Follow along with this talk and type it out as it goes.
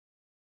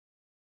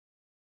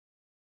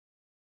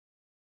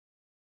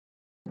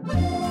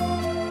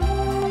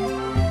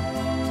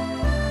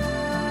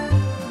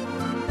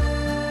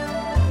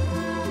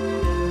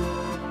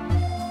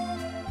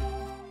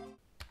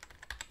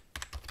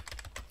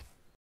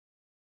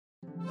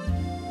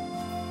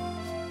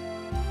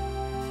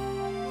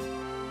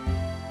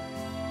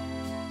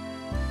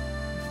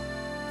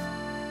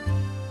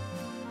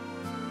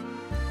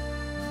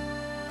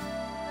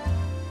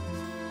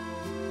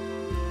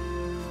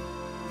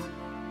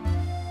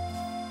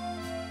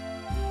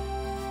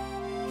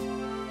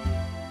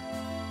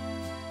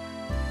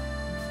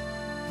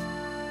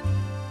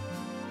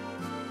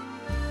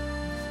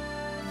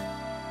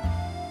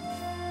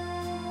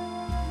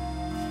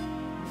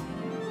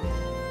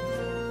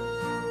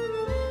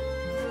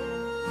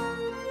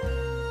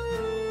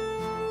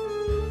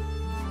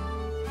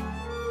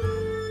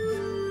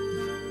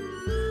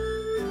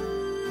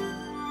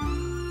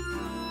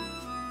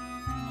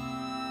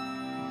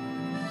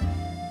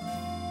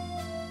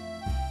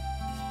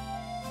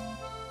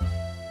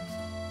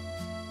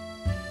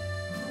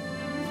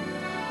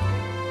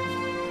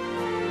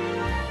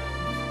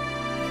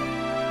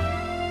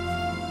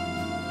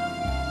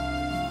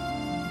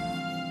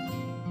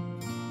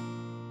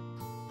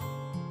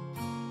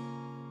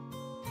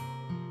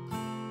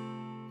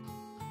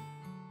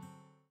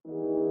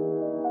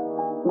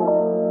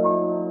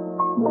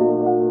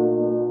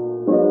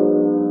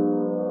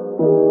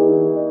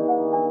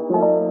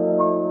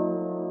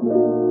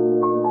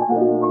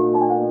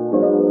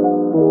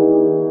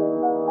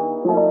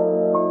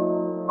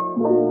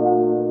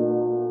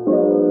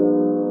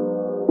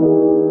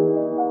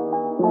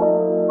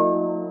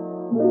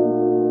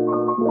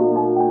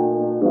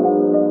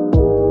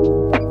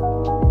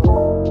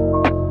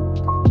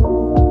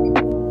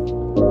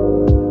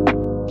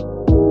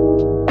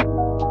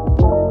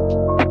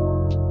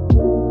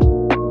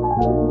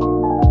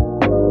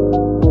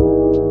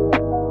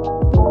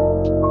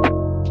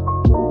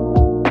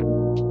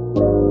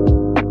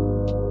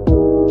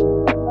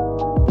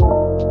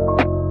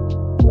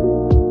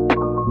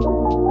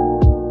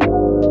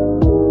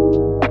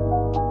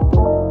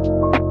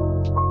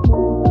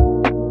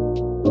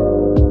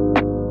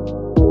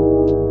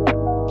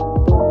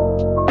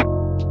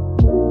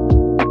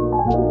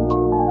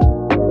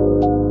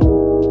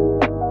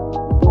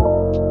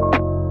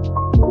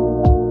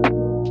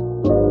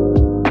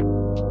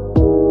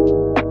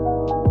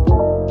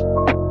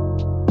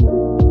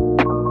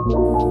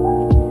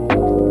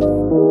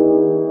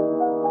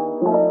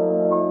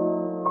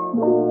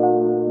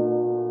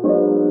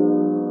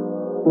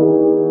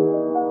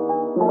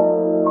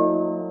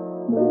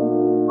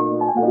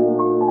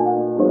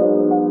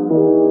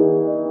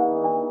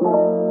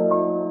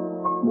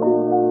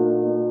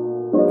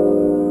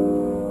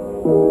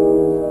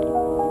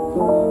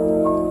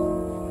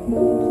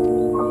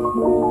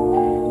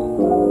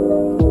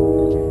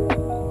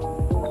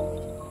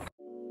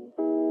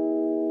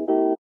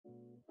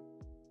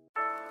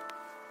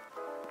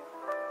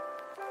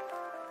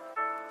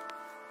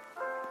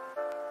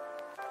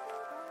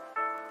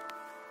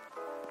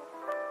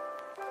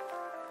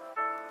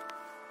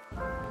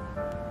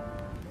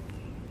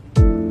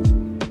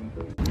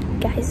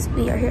Guys,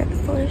 we are here at the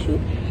photo shoot.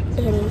 It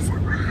is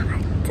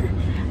hot.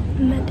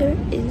 Mother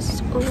is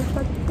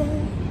over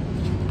there,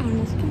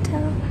 and as you can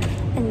tell,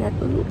 and that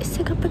Lulu is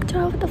taking a picture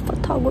of the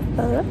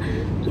photographer.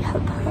 We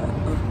have her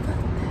over there,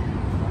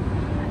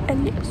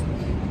 and yes.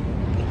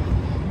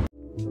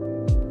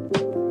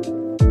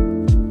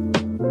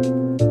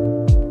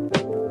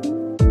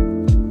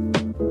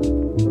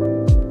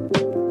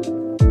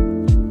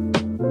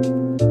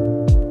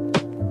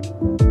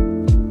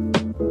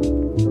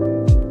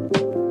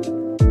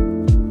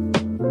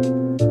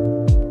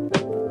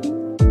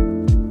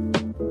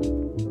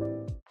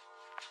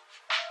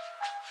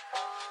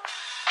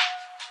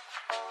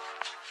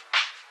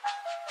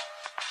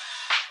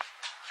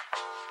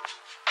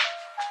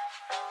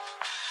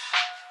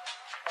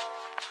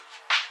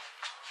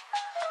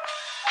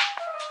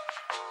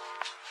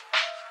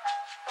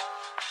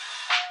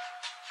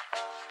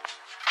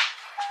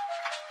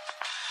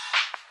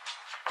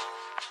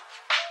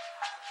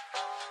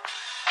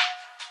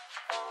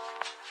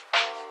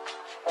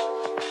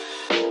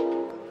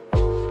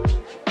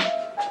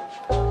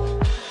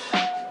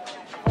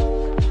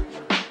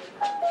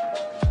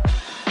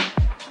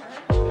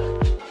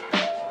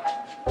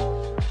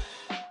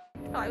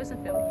 I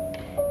wasn't filming.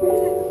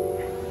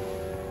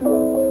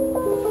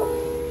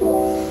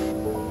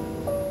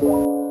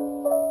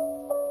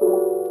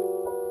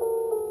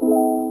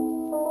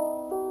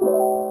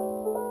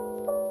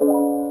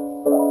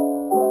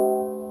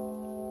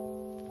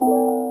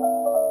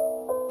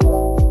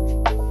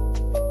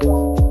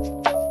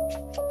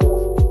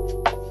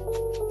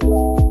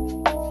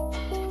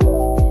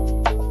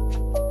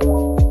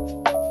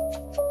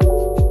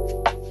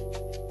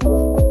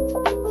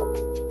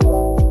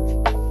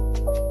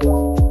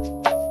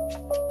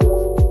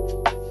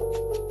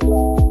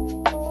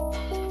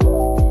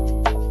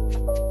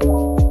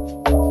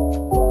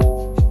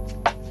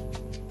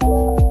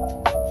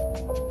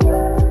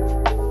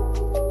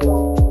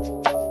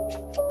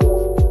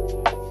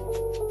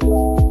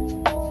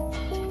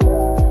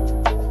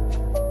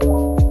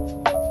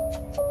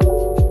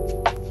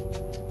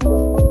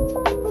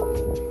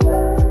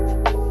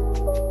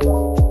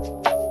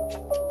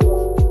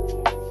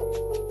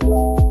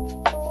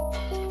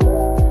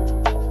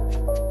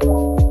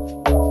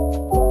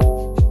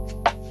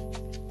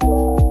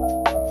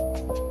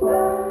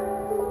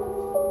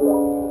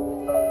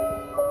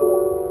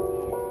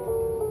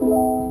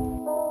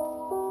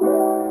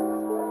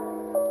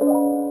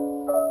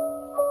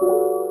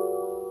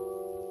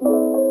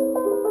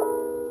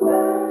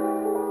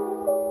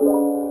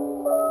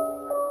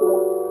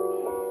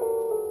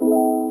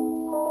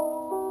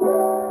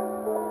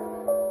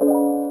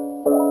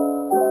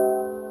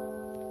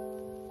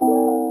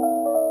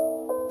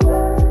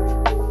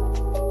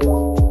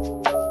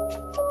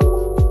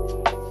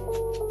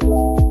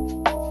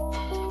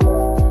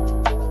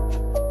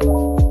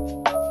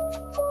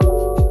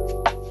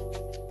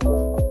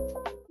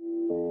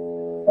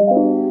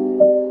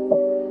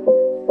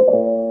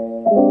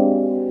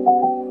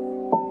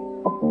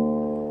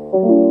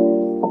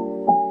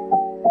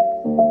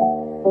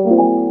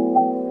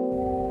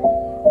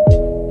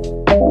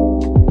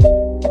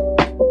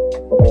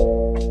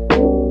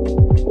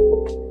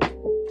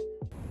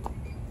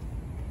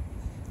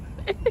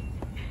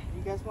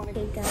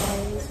 Hey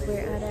guys, we're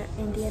at an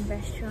Indian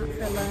restaurant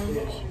for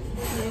lunch.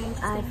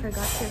 I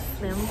forgot to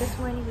film this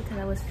morning because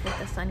I was with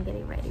the sun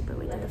getting ready, but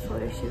we did the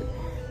photo shoot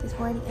this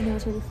morning and it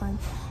was really fun.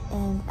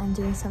 And I'm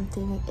doing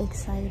something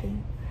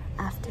exciting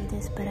after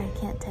this, but I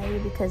can't tell you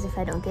because if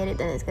I don't get it,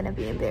 then it's gonna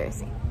be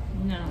embarrassing.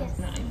 No, yes. It's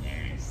not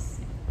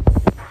embarrassing.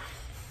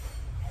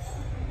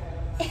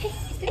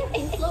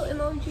 Inflow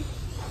emoji.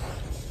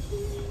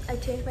 I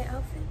changed my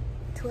outfit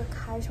to a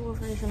casual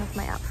version of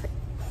my outfit.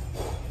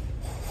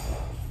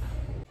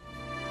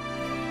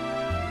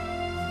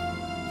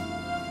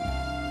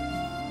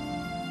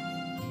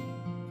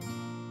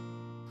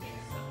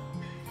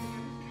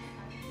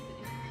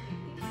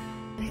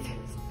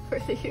 For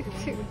the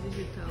YouTube.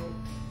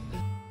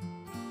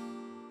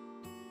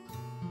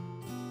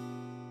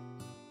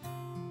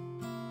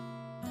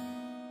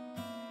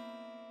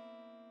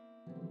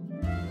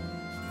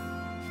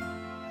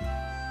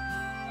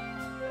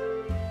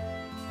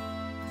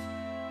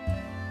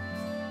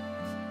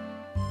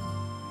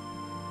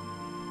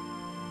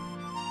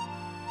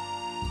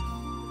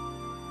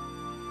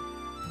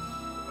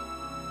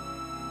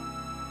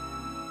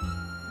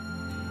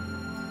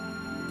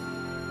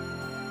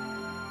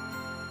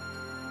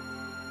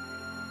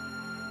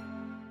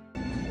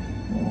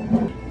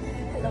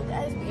 Hello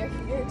guys, we are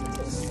here to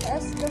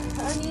test the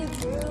honey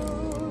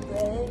brew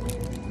bread.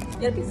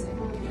 It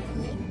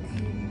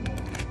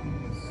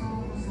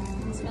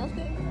smells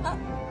good. Oh.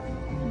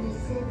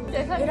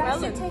 It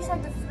actually tastes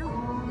like the fruit.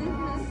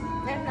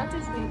 And not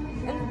too sweet.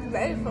 And it's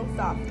very so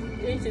soft.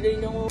 Tastes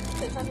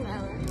like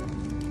melon.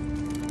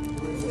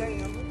 It's very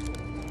yummy.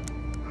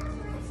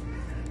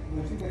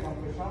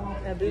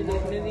 Abril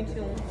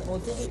 2021.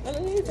 Outubro. Olha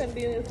aí,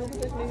 também outubro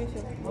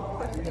 2021.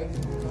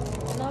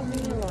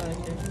 Novinha, eu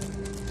acho.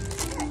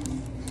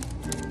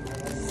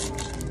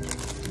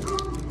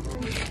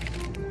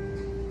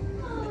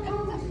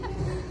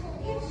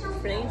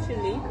 French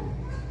leaf.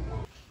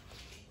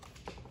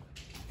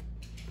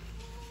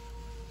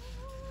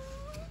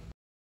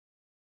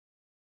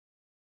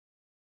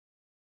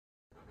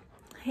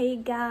 Hey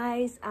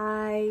guys,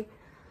 I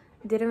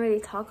didn't really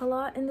talk a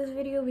lot in this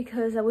video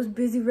because I was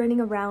busy running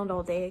around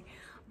all day,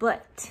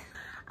 but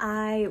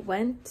I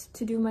went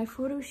to do my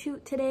photo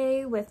shoot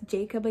today with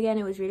Jacob again.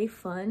 It was really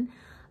fun.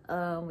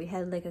 We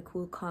had like a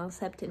cool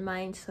concept in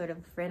mind, sort of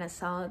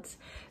Renaissance,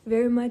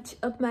 very much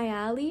up my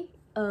alley,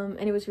 and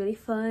it was really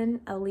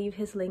fun. I'll leave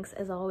his links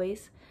as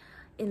always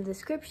in the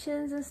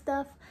descriptions and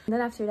stuff. And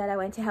then after that I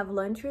went to have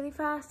lunch really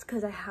fast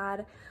because I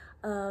had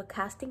a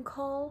casting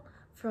call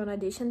for an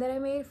audition that I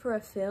made for a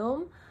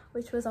film,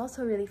 which was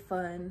also really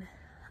fun.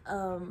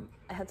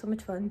 I had so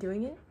much fun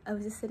doing it. I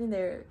was just sitting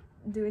there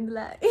doing the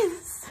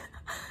lines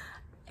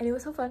and it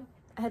was so fun.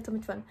 I had so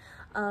much fun.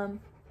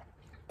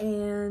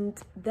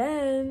 And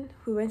then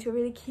we went to a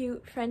really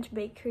cute French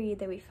bakery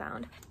that we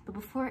found. But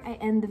before I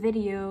end the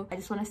video, I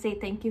just want to say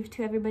thank you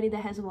to everybody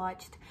that has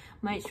watched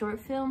my short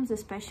films,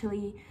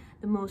 especially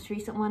the most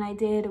recent one I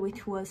did,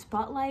 which was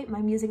Spotlight,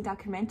 my music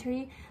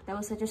documentary. That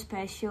was such a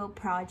special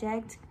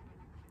project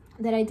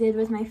that I did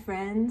with my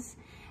friends,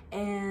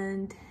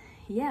 and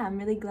yeah, I'm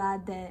really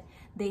glad that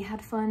they had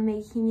fun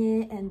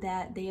making it and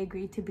that they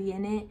agreed to be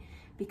in it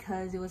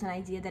because it was an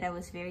idea that I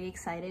was very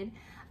excited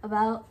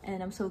about,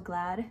 and I'm so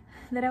glad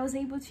that I was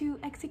able to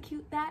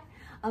execute that.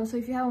 So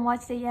if you haven't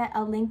watched it yet,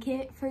 I'll link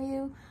it for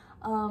you.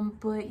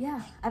 But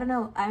yeah, I don't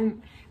know,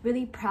 I'm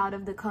really proud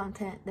of the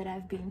content that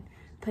I've been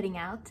putting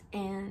out,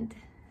 and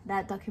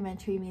that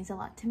documentary means a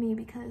lot to me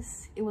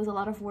because it was a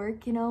lot of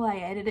work, you know. I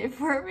edited it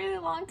for a really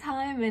long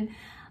time, and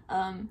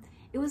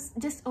it was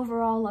just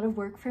overall a lot of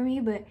work for me,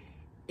 but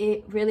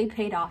it really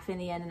paid off in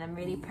the end, and I'm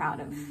really proud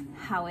of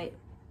how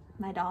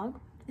my dog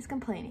is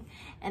complaining,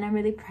 and I'm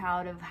really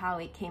proud of how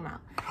it came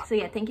out. So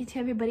yeah, thank you to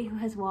everybody who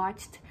has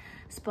watched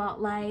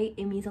Spotlight.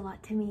 It means a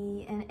lot to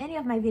me and any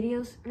of my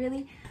videos,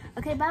 really.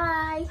 Okay,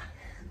 bye.